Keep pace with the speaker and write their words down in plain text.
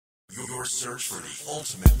Your search for the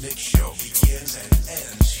ultimate mix show begins and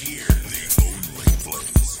ends here. The only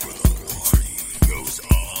place where the party goes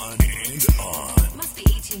on and on. Must be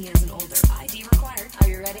 18 years and older. ID required. Are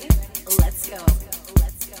you ready? Let's go.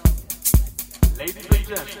 Let's go. Ladies and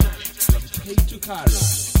gentlemen, from Cape to Cairo,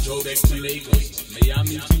 Joburg to Lagos,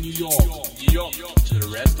 Miami to New York, New York to the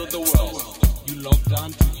rest of the world. You logged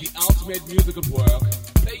on to the ultimate musical work,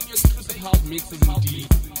 playing your exclusive house mixes in deep,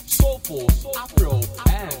 soulful, afro,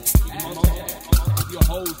 and your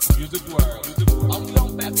host, Music World. I'm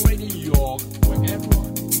Young Back Radio New York, where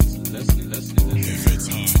everyone is listening. If it's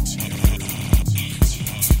hot,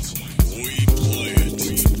 we play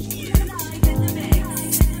it.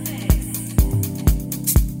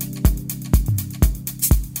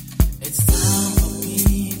 It's time for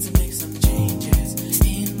me to make some changes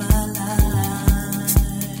in my life.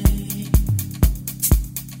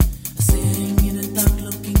 Sitting in the dark,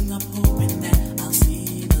 looking up, hoping that I'll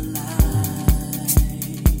see the light.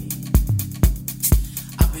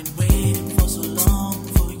 I've been waiting for so long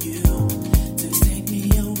for you to take me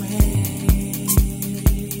away.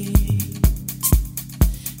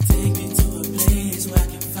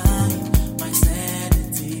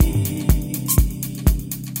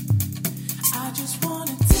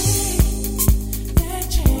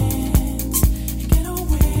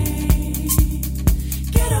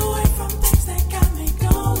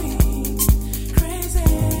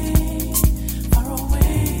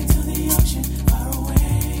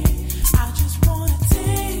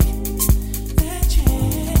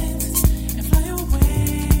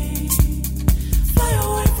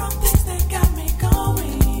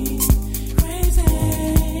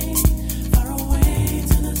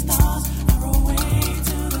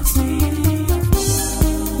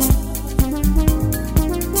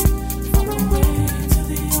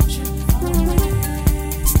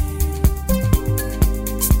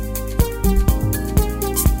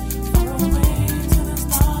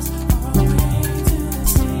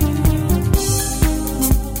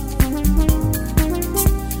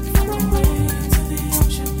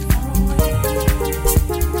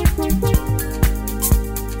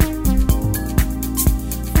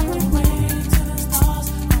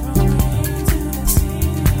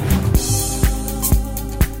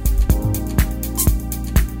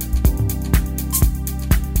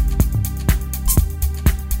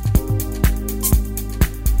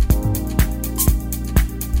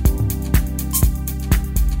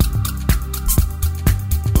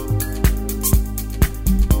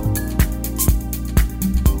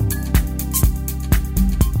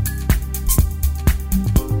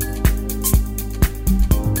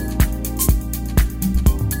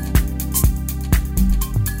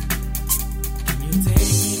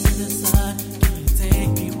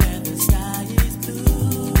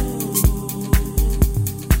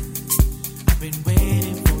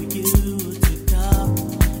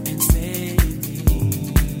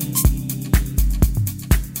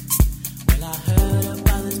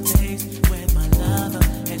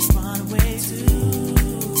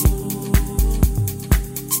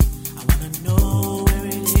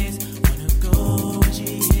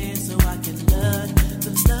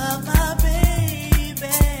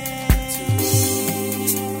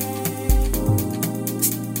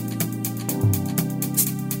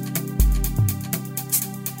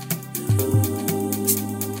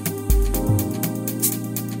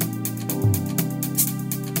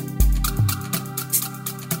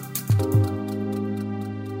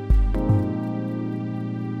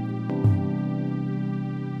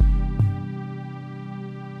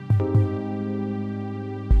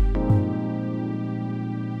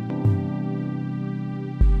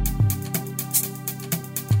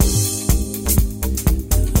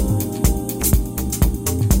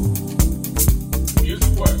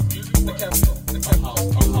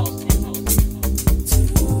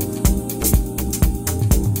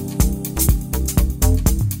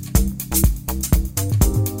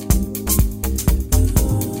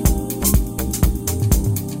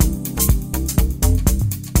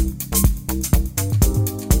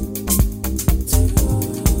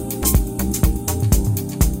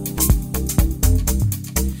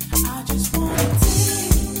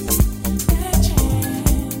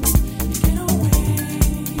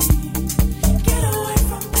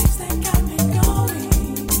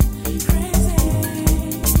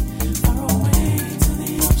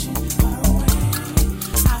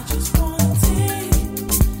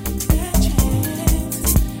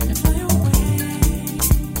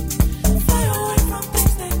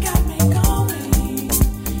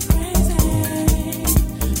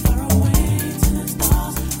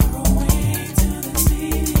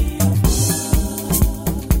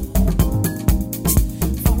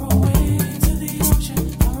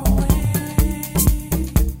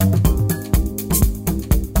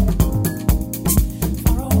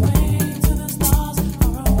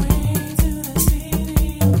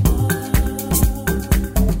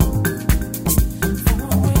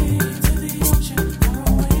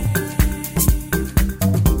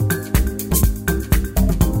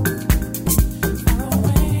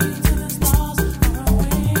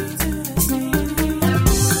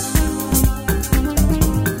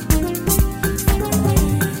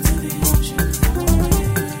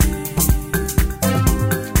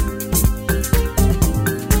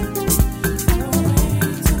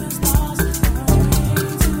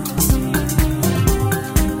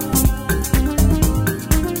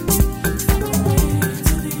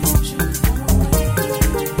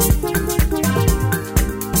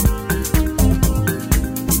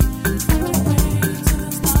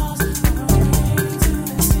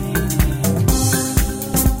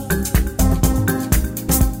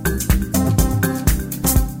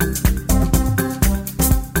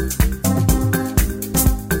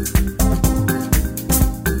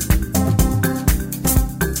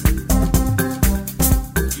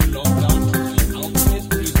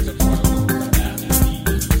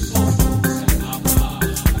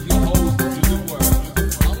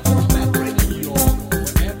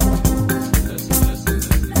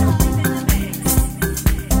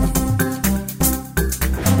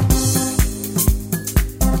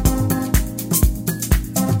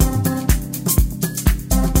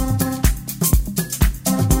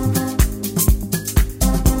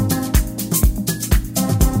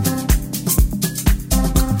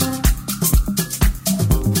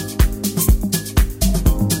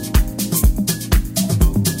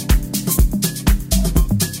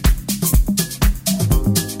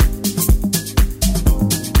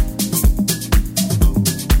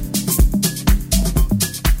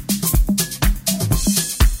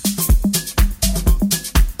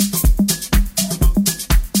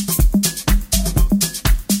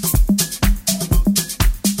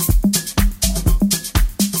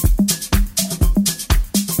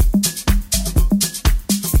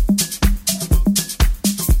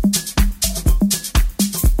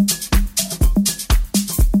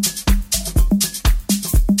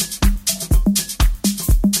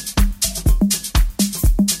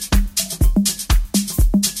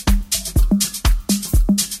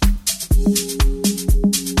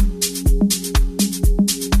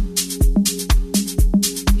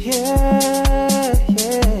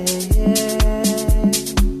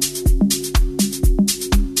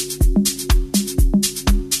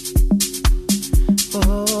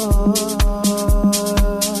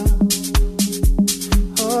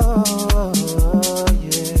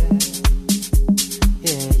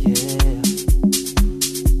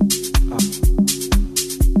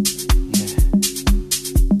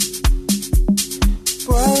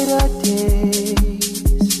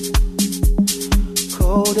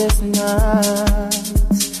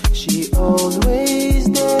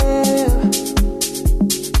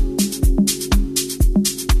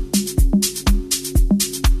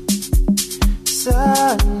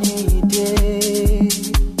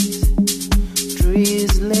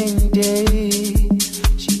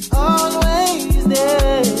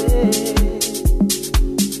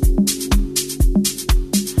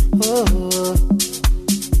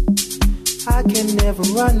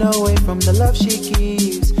 run away from the love she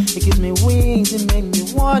gives. It gives me wings, it makes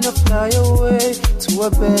me wanna fly away to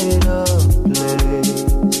a better place.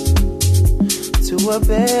 To a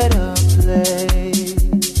better place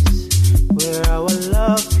where our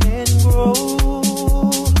love can grow,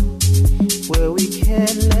 where we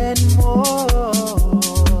can learn more.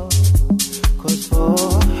 Cause for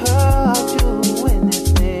her I'll do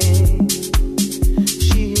anything.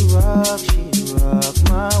 She rock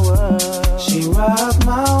my world. She rock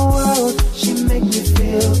my world. She make me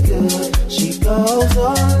feel good. She goes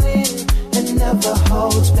all in and never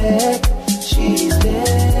holds back. She's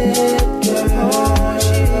that girl.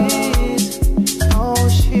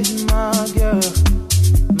 She's my girl,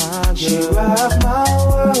 my girl. She rock my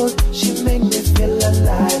world. She make me feel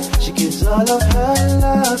alive. She gives all of her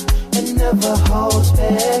love and never holds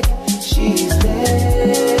back. She's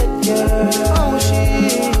that girl.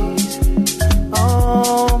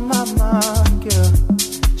 My girl.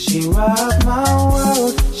 She rock my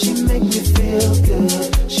world. She make me feel good.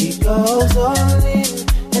 She goes all in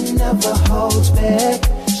and never holds back.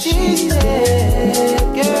 She's that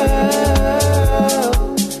girl.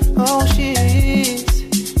 Oh, she's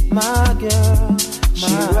my girl.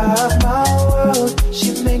 She rock my world. She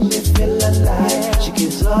make me feel alive. She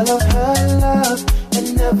gives all of her love and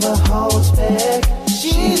never holds back.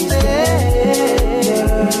 She's that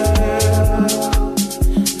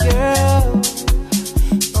girl.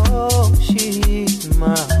 Oh, she's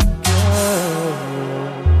my girl.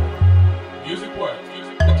 Music works.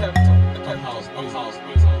 The capital. The house.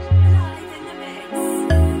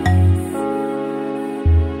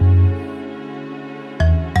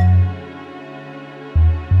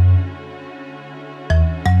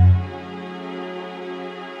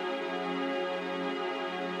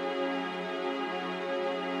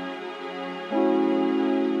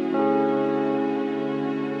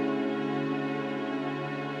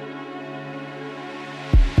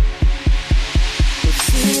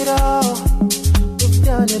 We've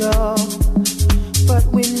done it all, but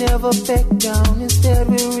we never back down. Instead,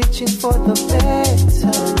 we're reaching for the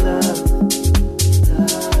better love.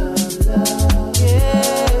 Yeah.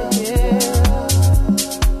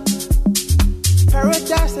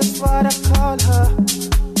 Paradise, that's what I call her.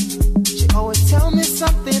 She always tell me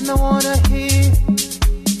something I wanna hear.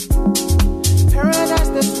 Paradise,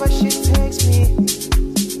 that's where she takes me.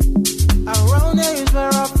 Around there is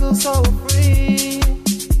where I feel so free.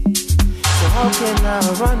 How can I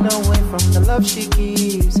run away from the love she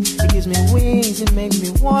gives? It gives me wings, it makes me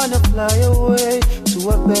wanna fly away to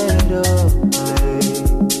a better place.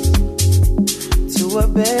 To a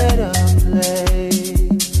better place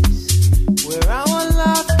where our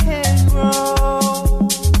love can grow,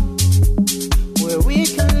 where we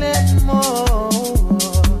can let more.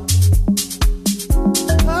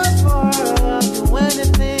 Cause for her I'll do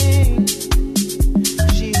anything.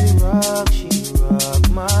 She rock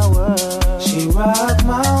my world. She rock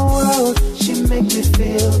my world. She make me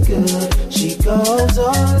feel good. She goes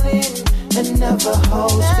all in and never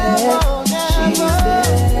holds back. She's that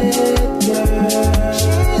girl.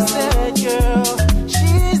 She's that girl.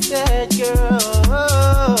 She's that girl.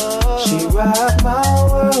 She rock my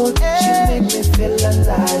world. She make me feel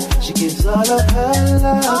alive. She gives all of her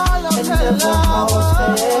love and never holds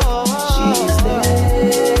back. She's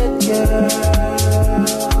that girl.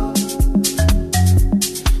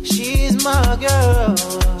 My girl,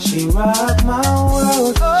 she rock my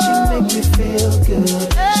world. She make me feel good.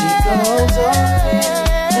 She goes all in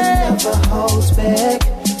and never holds back.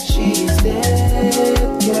 She's that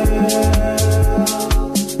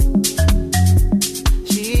girl.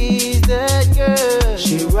 She's that girl.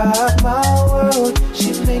 She rock my world. She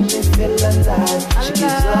make me feel alive. She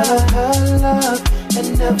gives all of her love and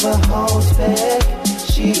never holds back.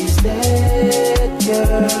 She's that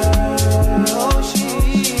girl. Oh,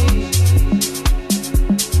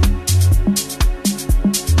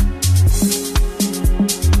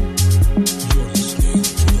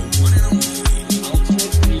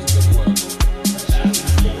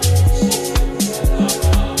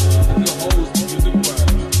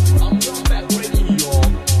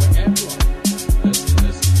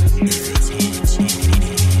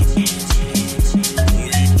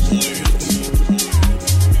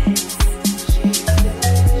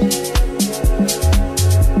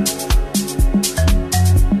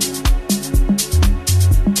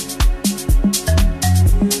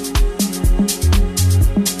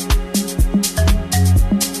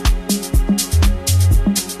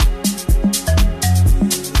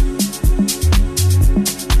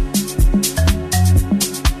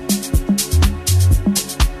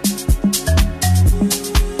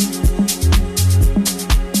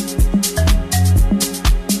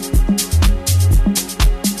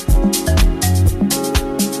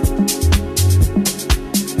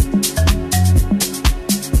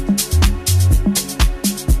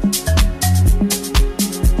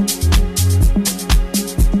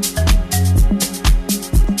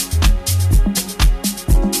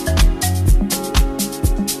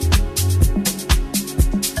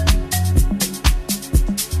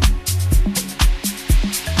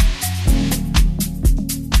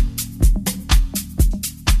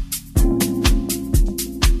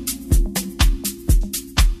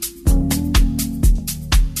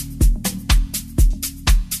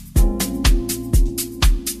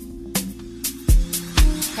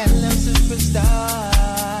 superstar.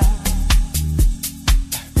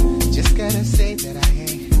 Just gotta say that I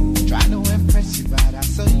ain't trying to impress you, but I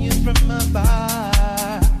saw you from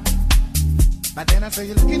afar. But then I saw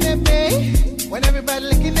you looking at me when everybody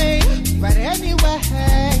looking at you. But anyway,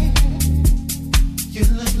 you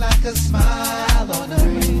look like a smile on a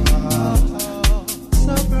rainbow.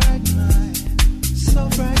 So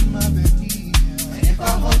bright, my baby. And if I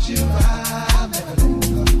hold you, I'll never let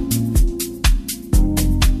go.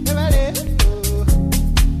 Never let go.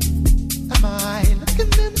 Am I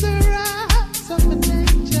looking in the eyes of an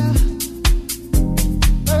angel?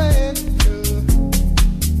 Never let go.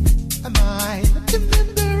 Am I looking in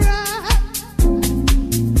the eyes?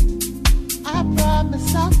 I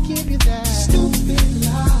promise I'll give you that stupid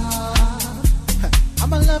love.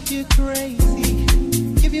 I'ma love you crazy.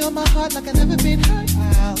 Give you all my heart like I've never been hurt.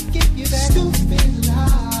 I'll give you that stupid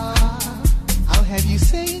love. I'll have you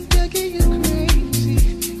saying, Dougie, you're crazy.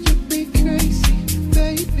 You be crazy,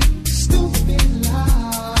 baby. Stupid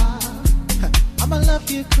love. I'ma love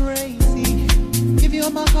you crazy. Give you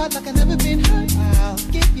all my heart like I've never been hurt. I'll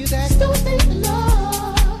give you that stupid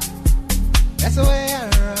love. That's the way I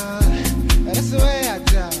run. That's the way I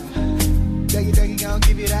do. Dougie, gonna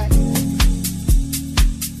give you that.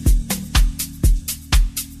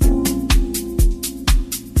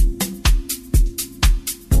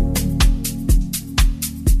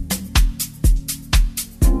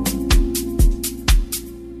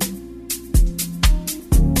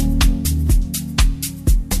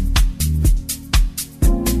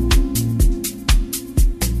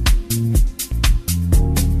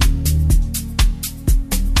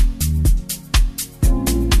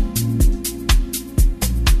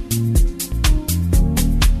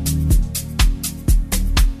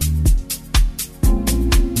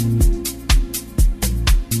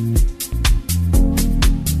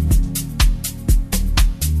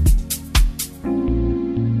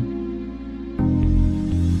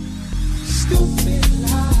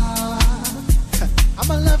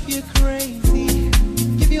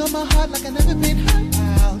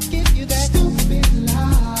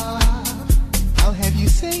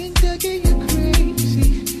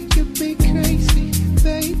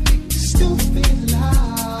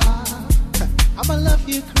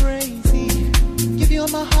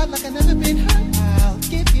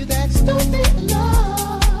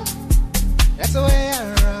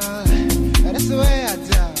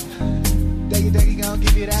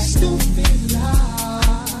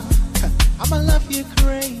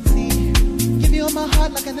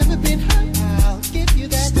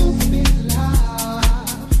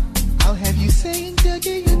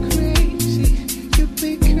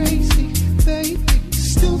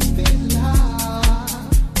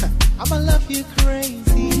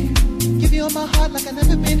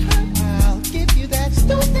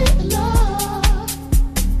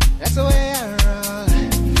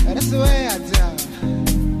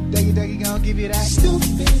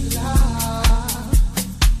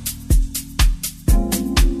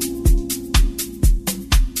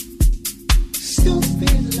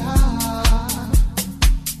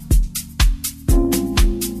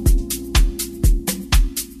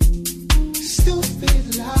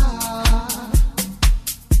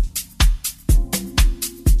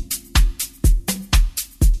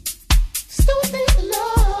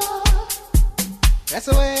 That's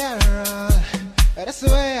the way I run. That's the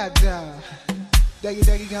way I do.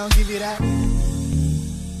 Dougie, gonna give you that.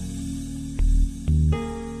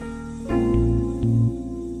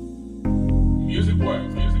 Music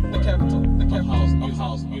works. The capital of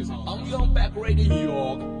house music. I'm Young Back Radio New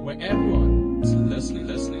York, where everyone is listening.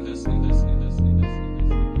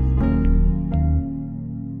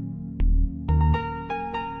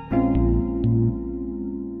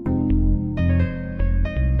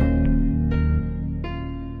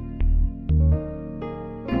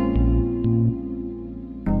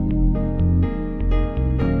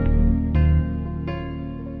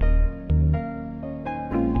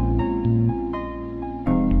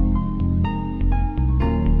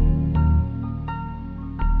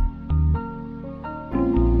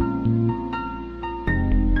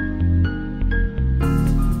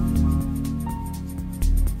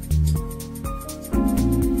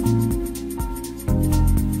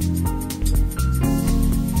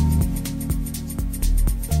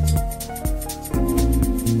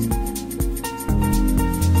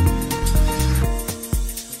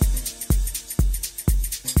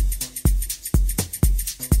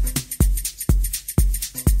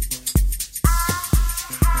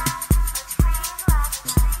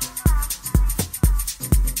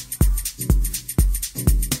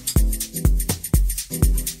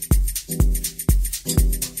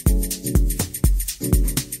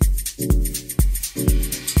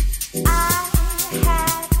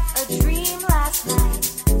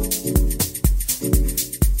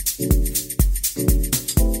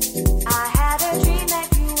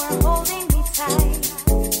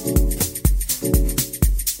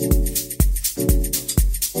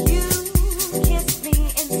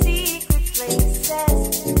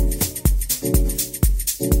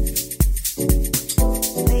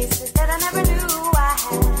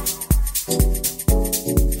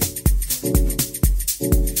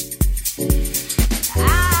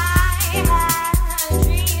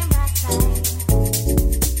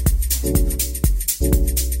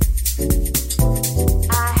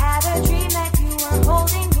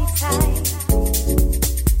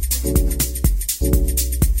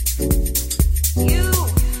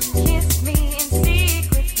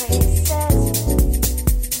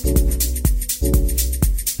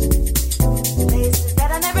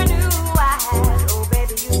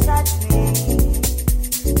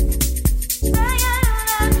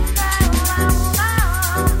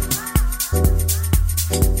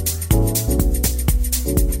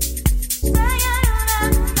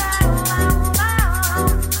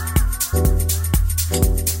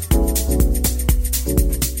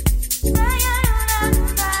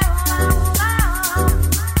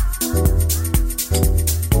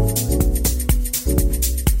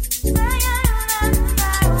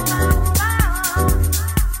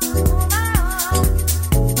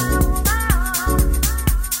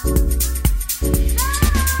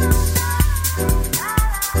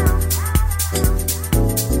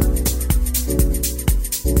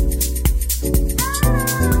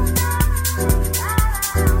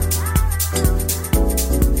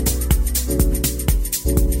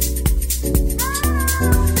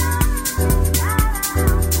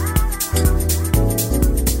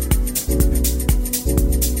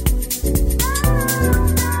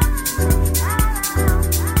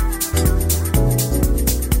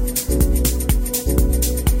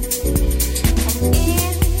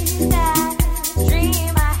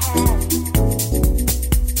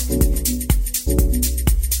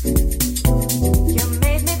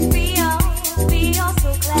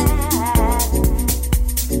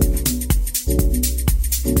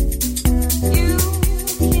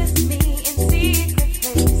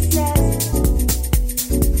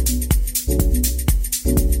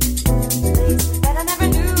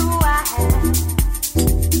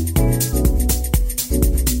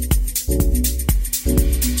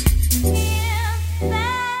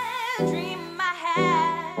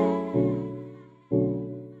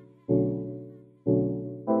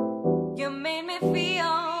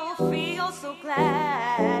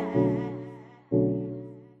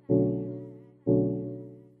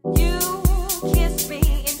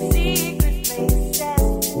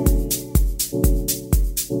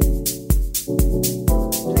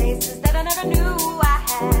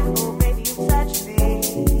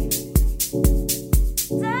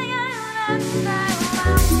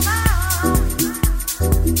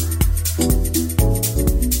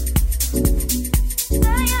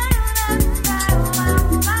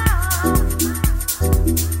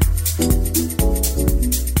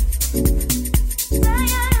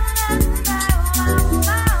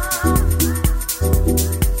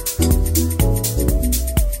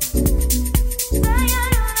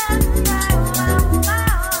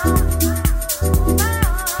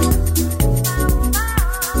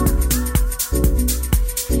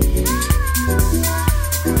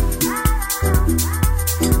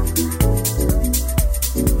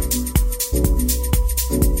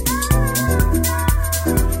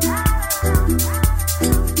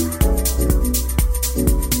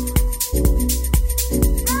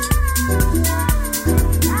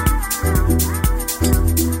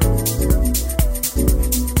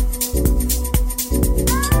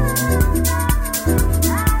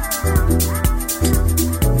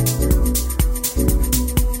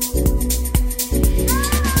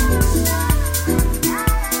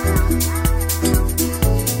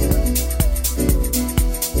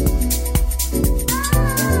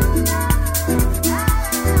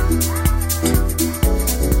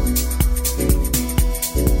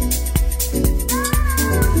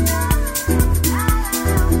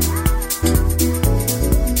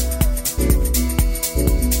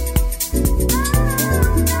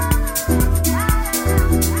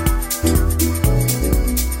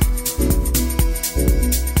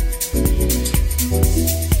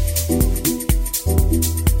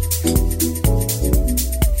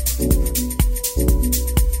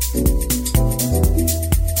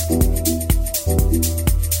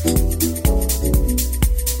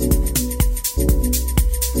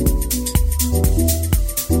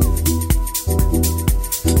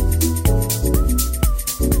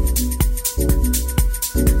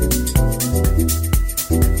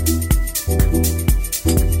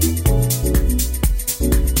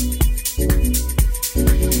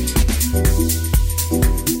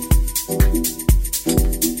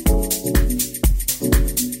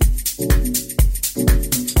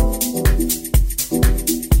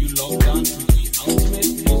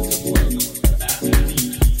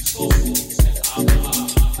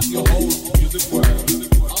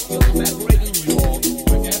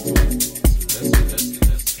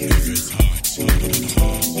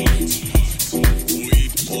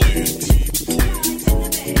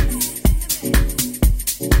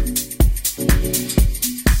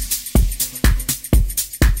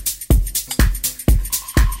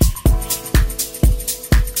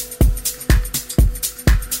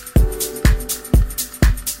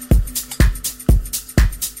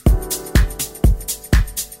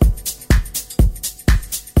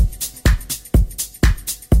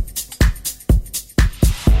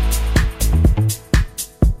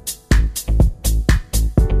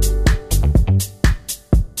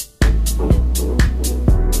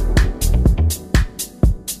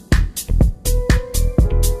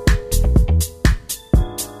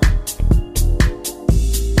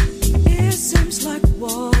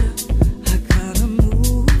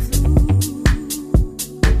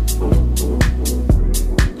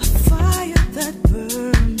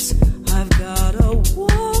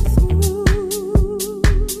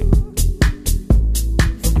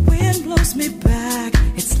 For me,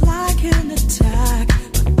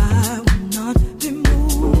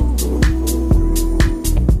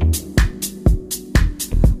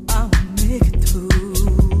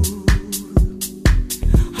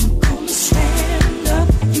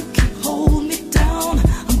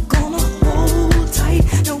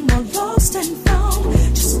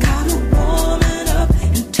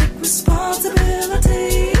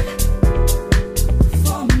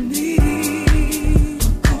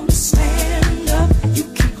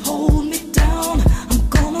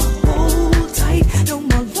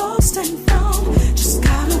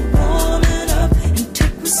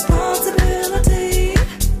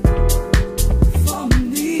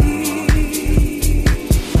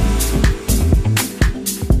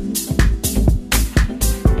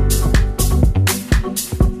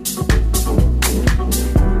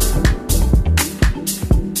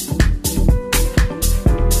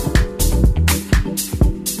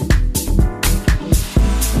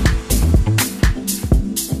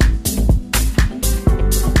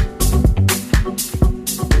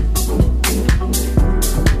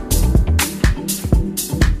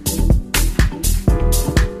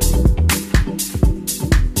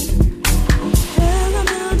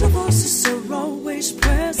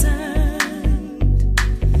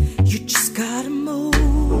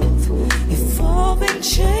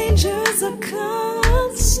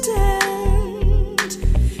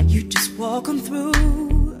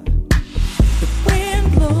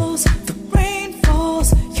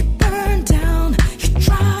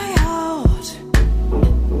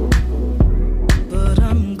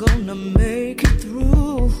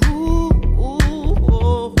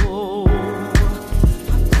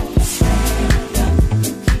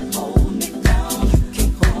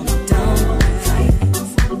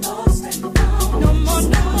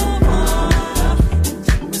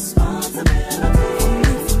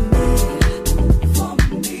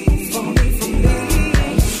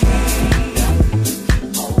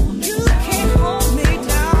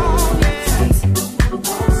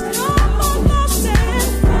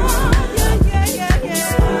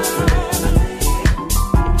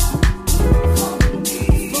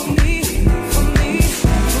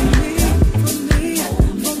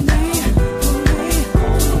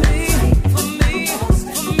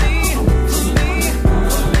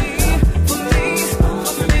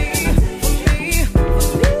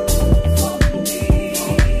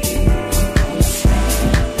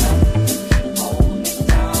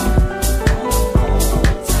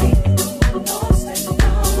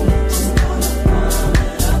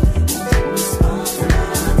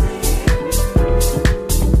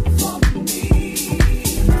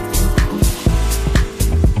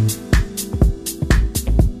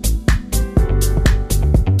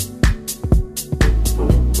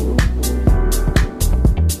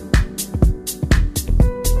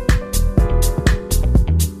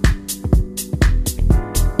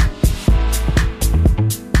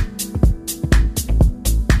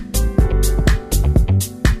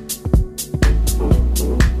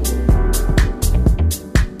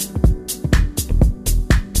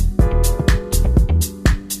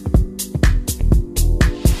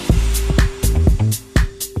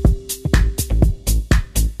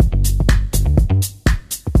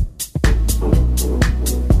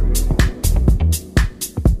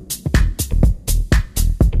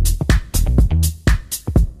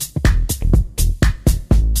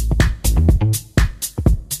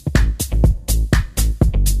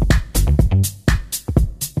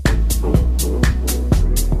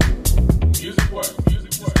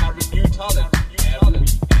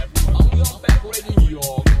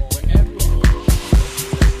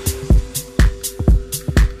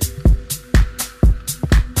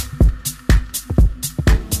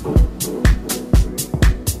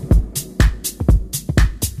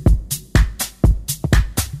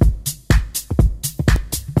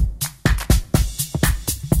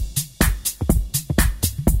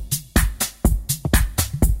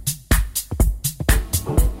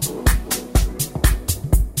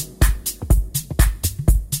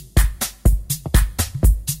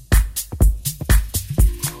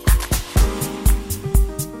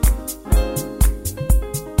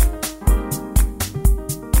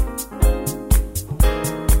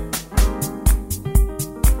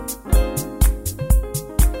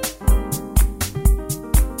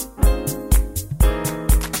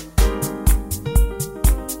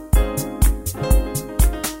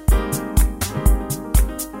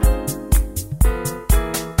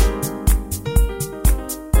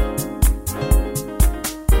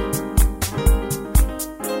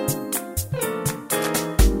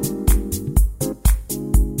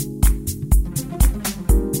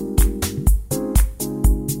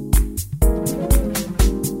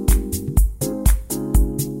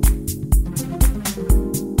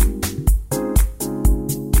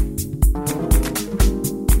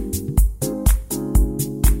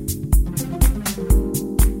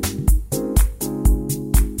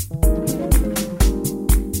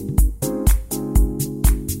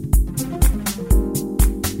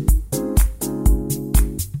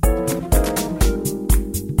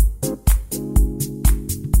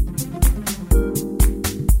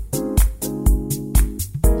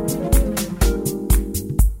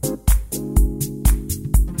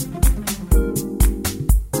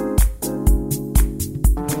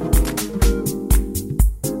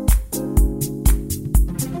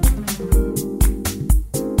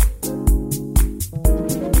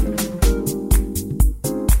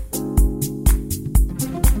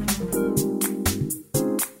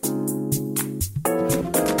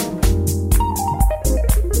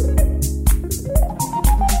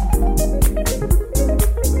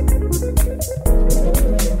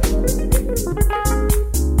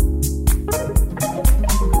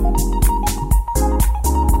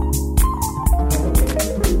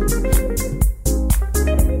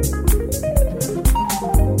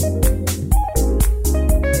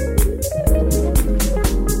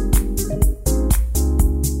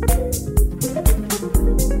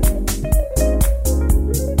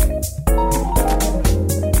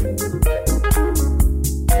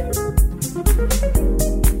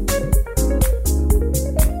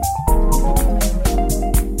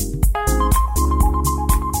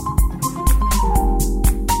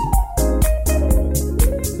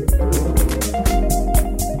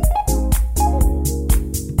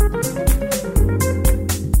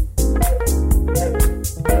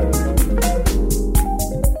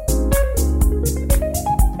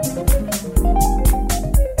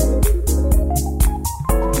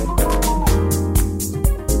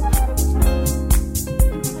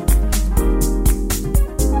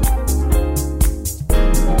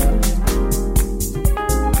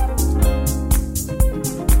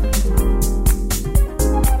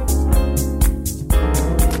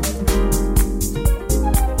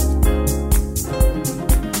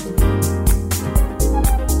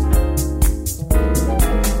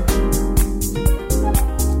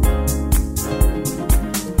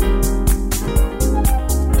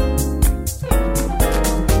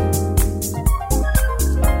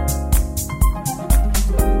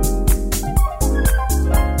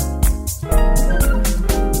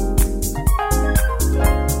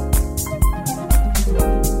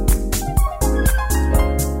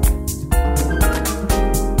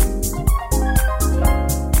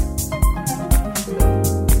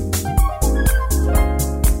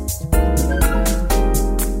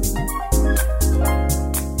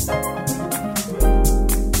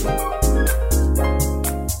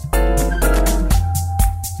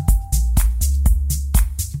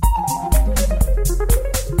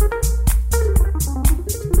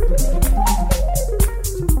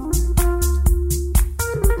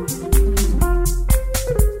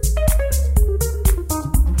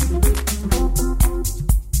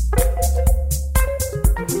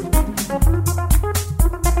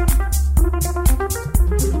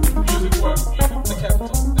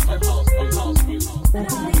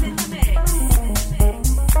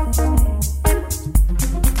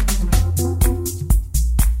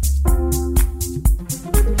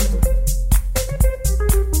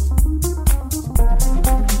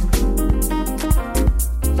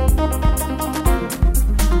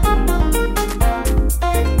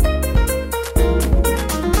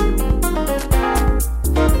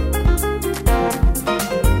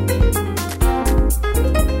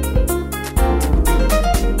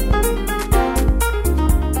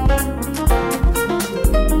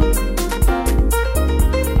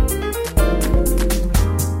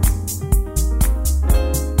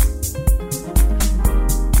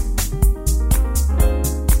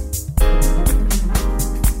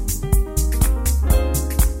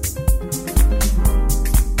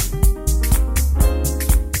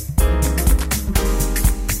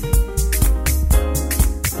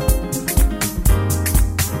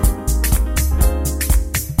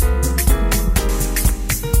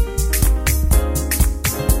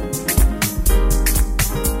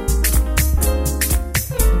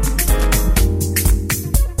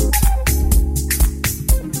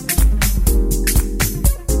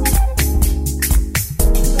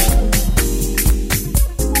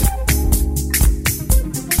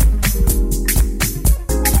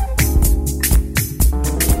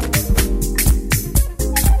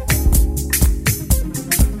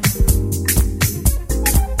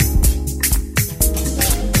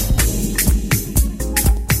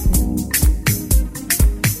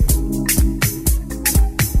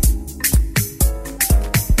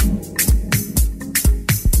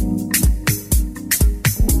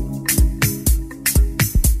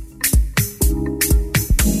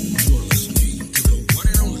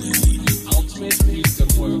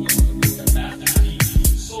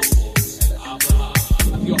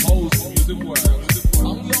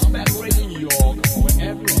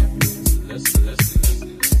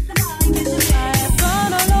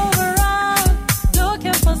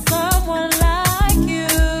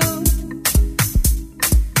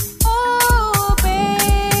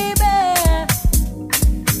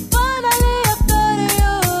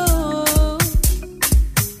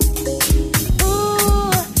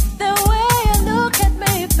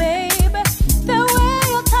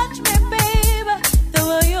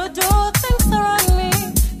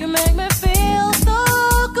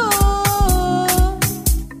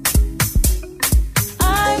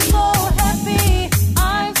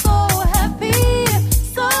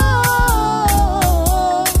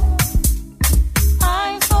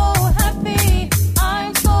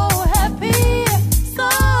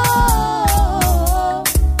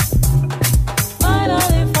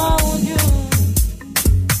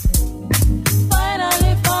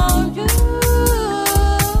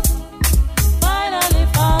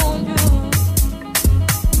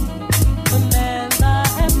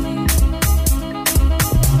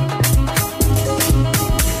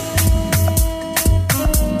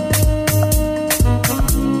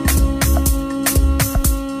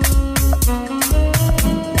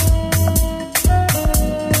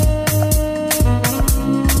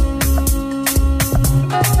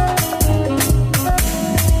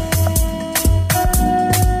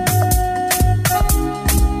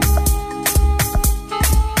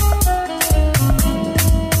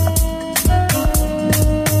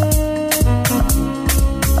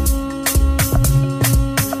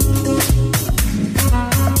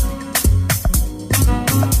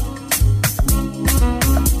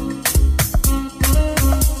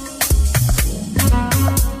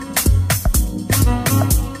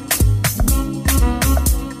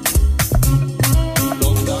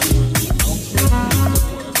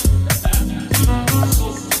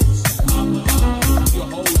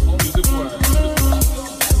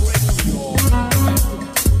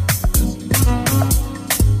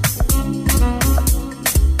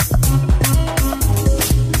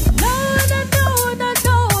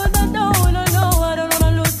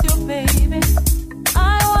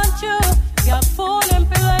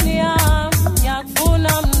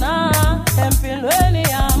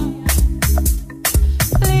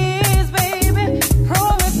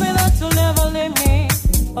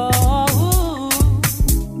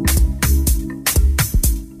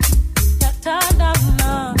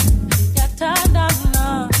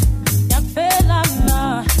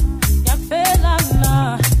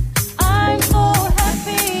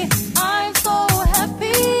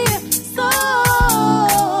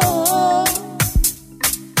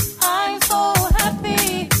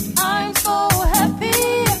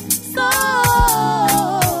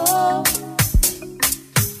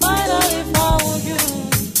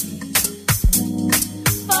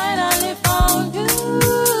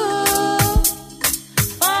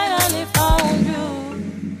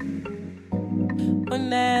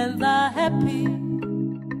 Finally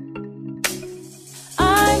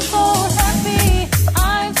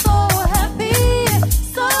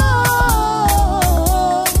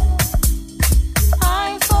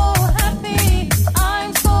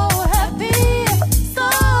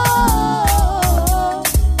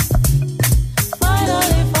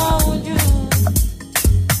found you.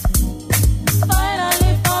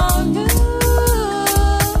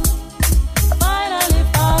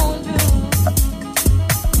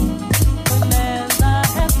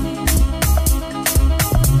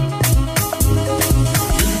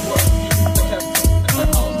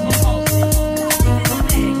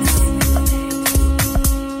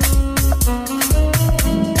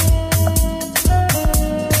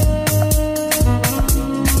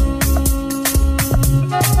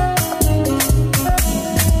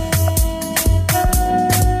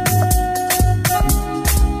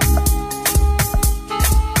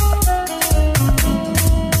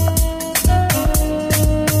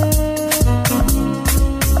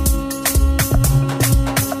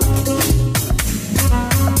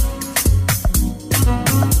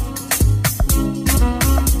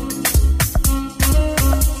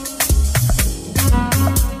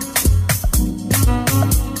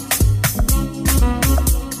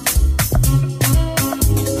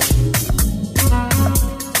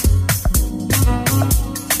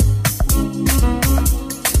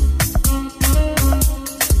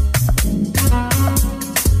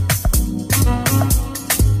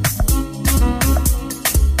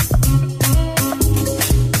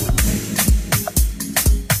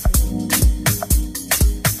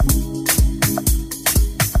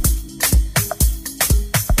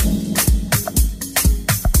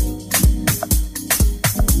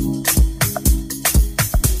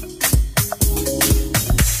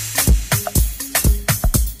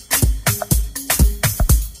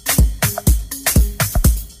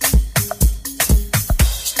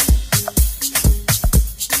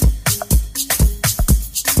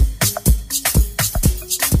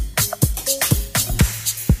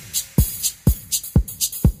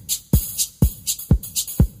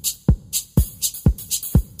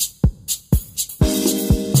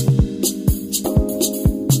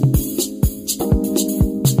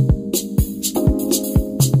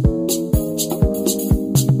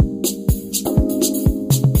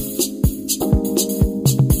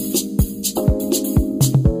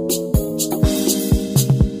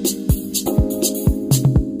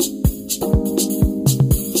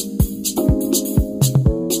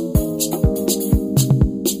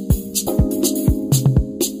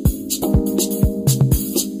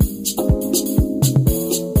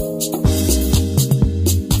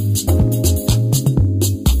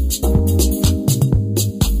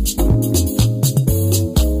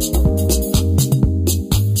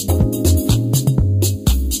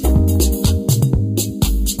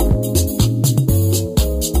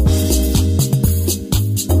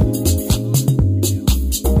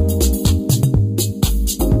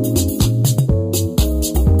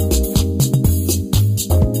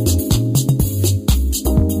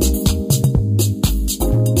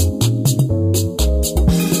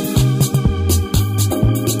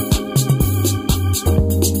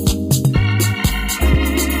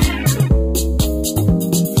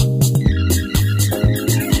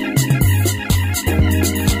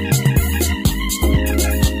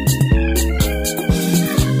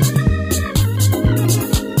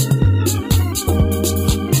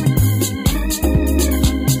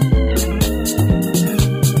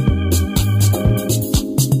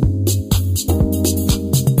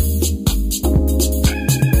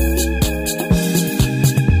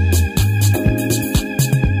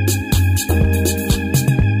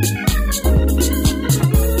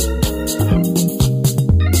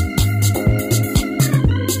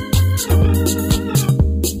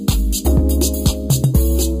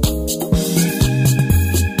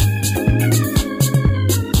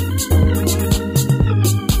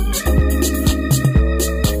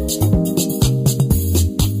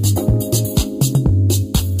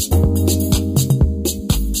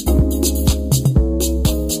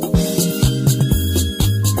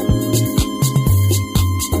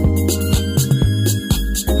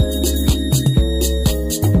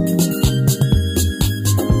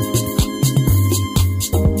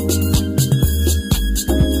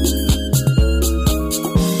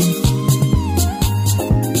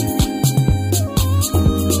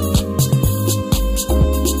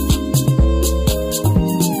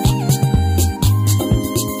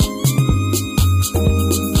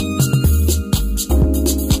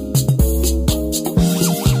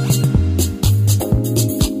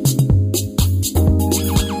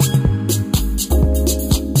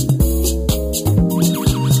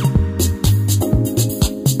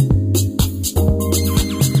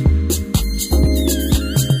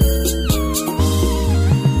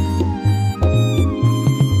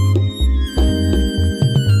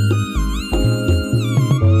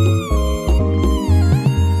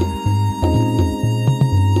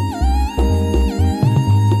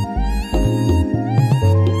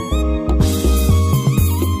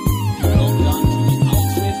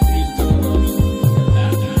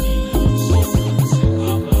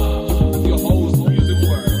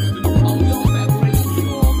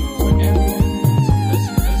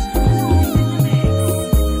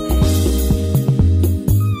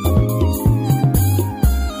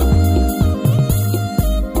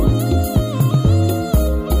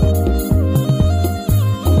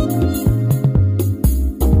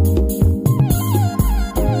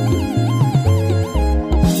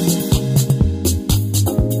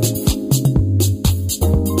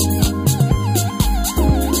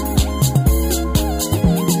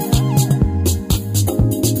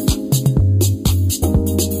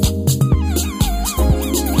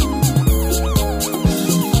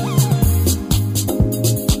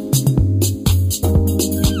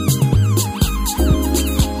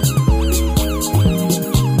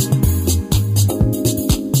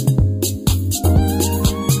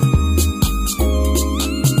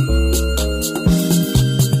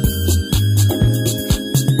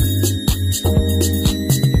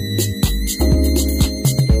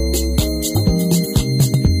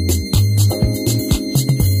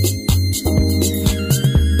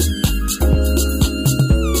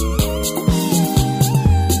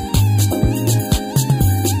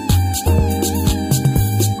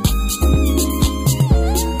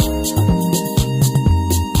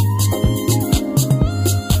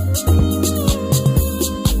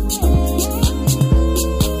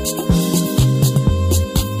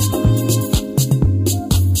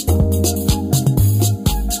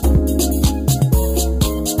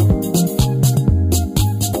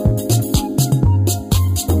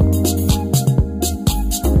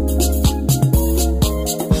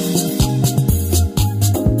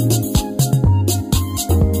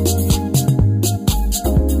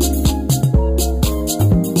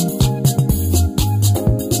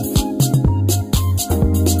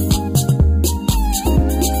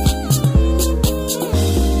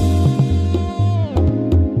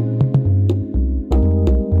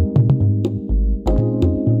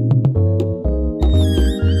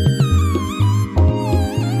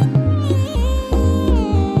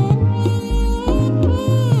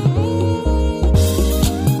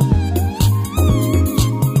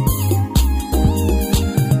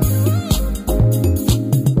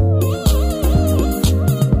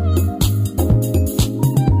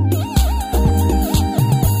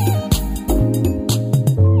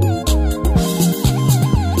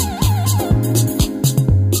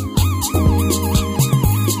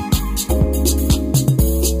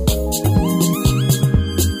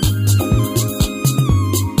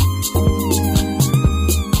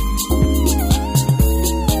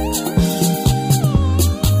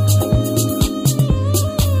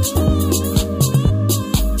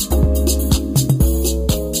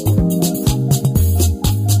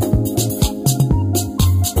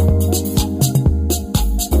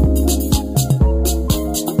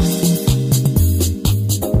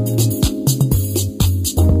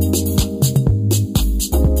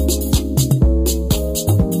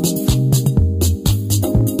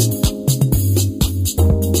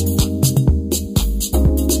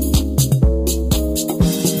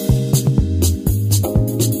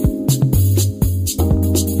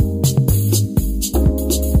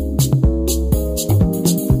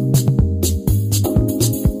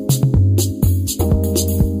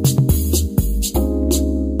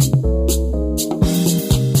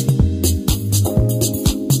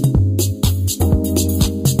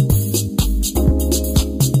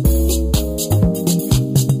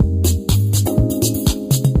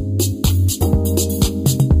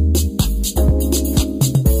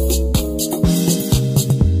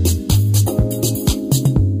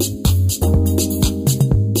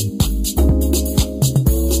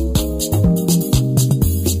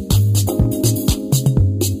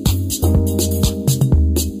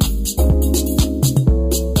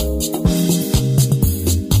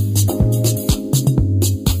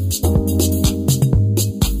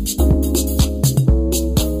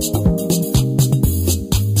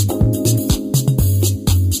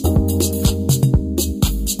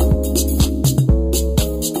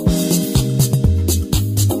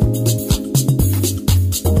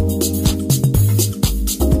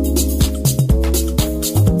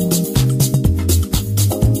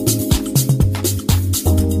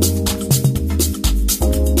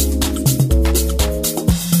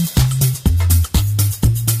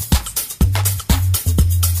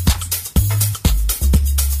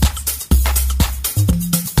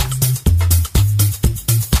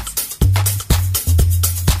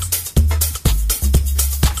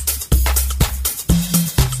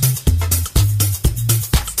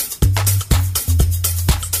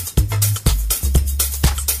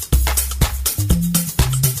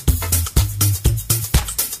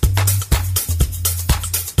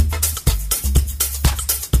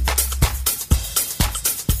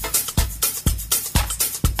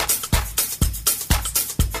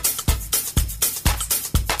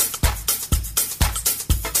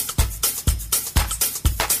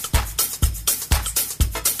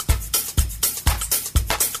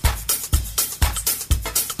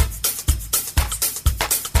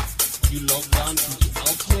 You log on to the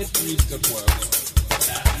Ultimate Music World.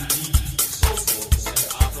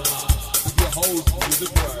 With your host,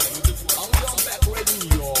 Music World. I'll be on back radio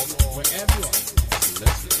New York, wherever you are.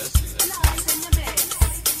 Listen. Live in the mix.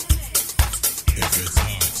 If it's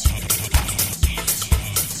hot, we play it.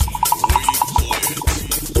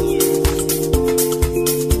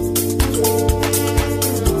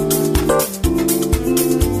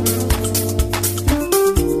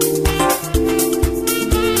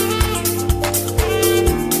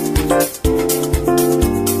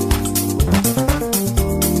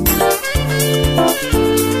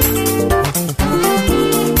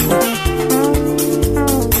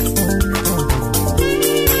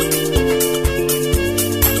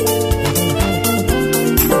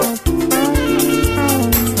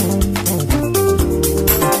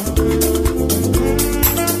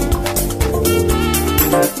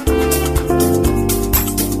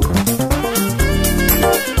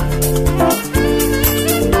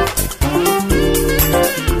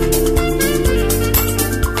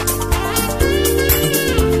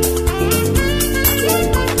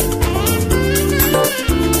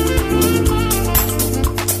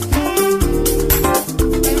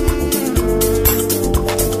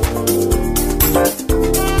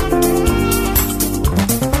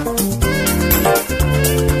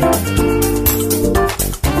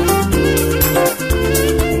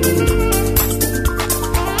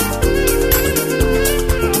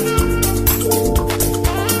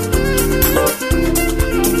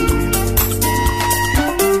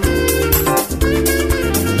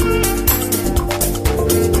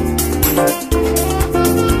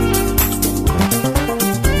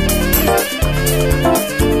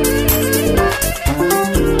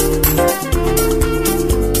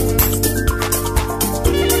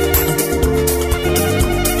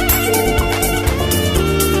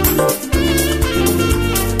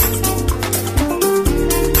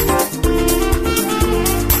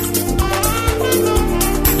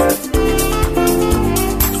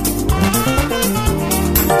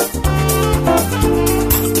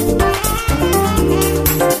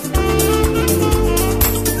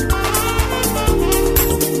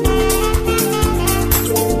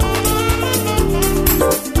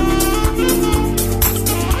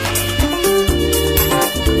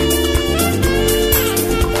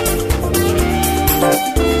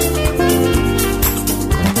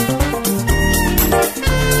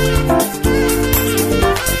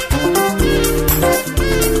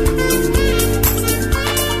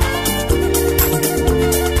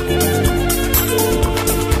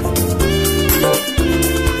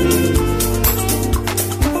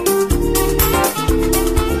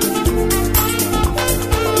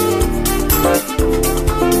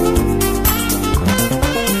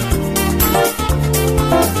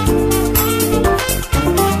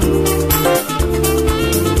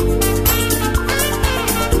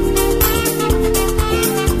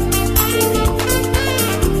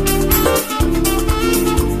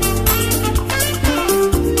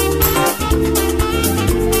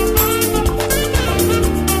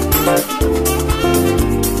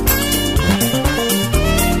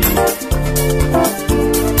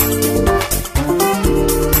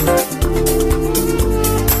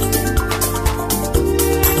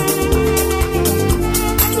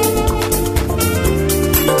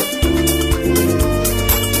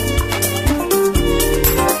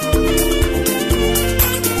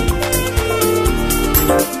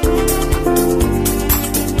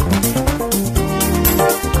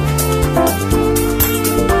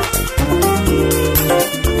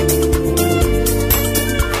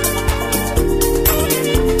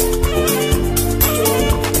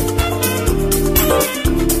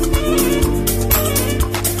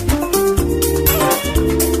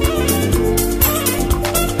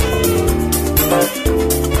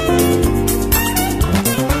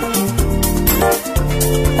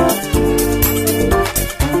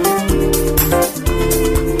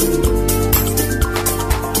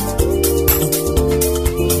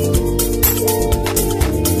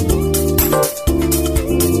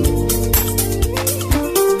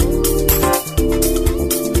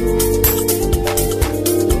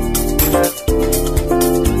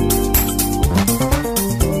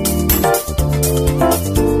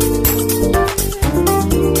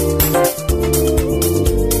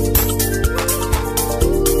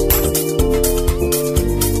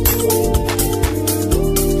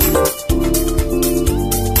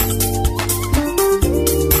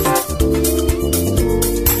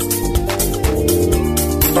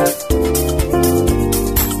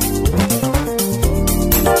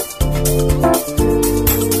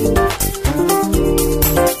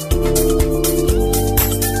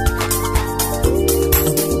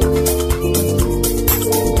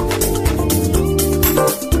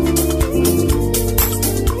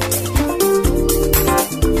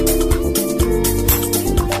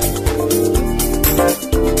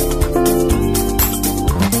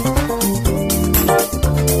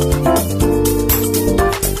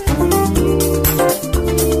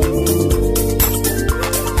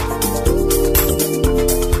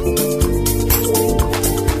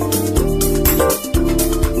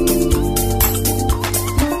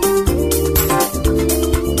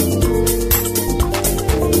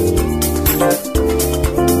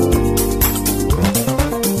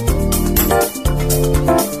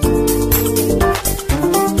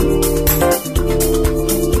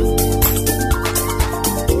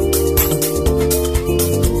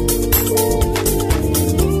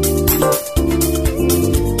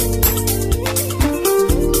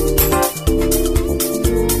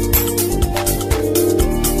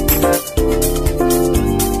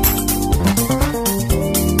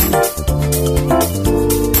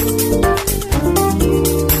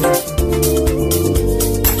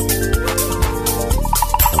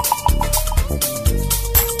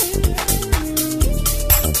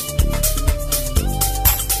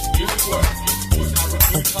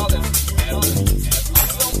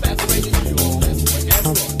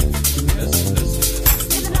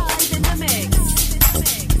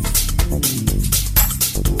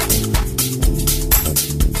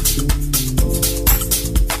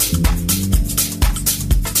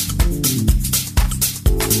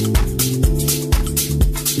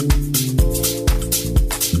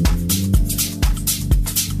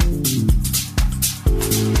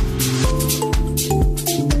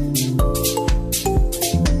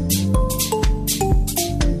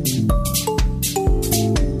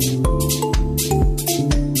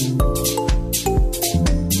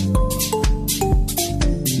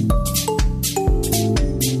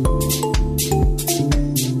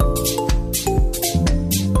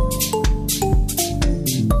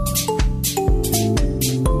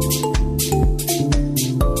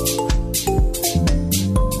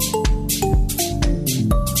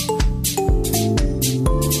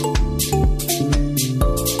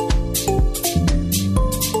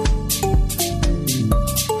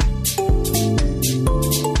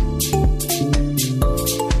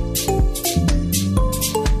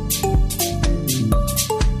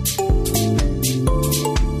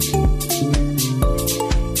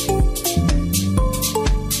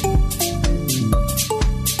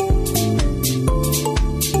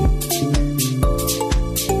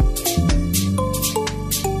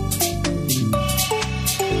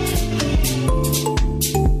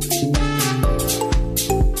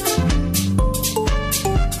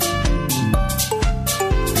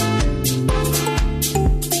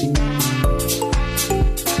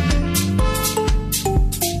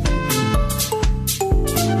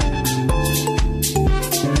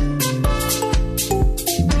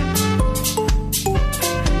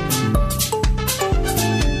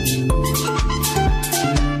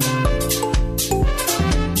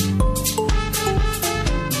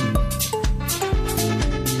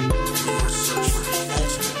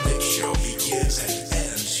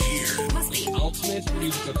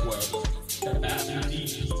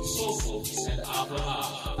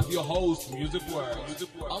 your host, Music World.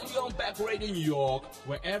 Only on Back Radio New York,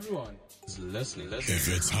 where everyone is listening. If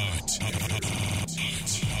it's hot,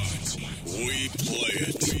 we play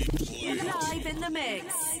it. Live in the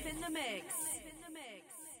mix.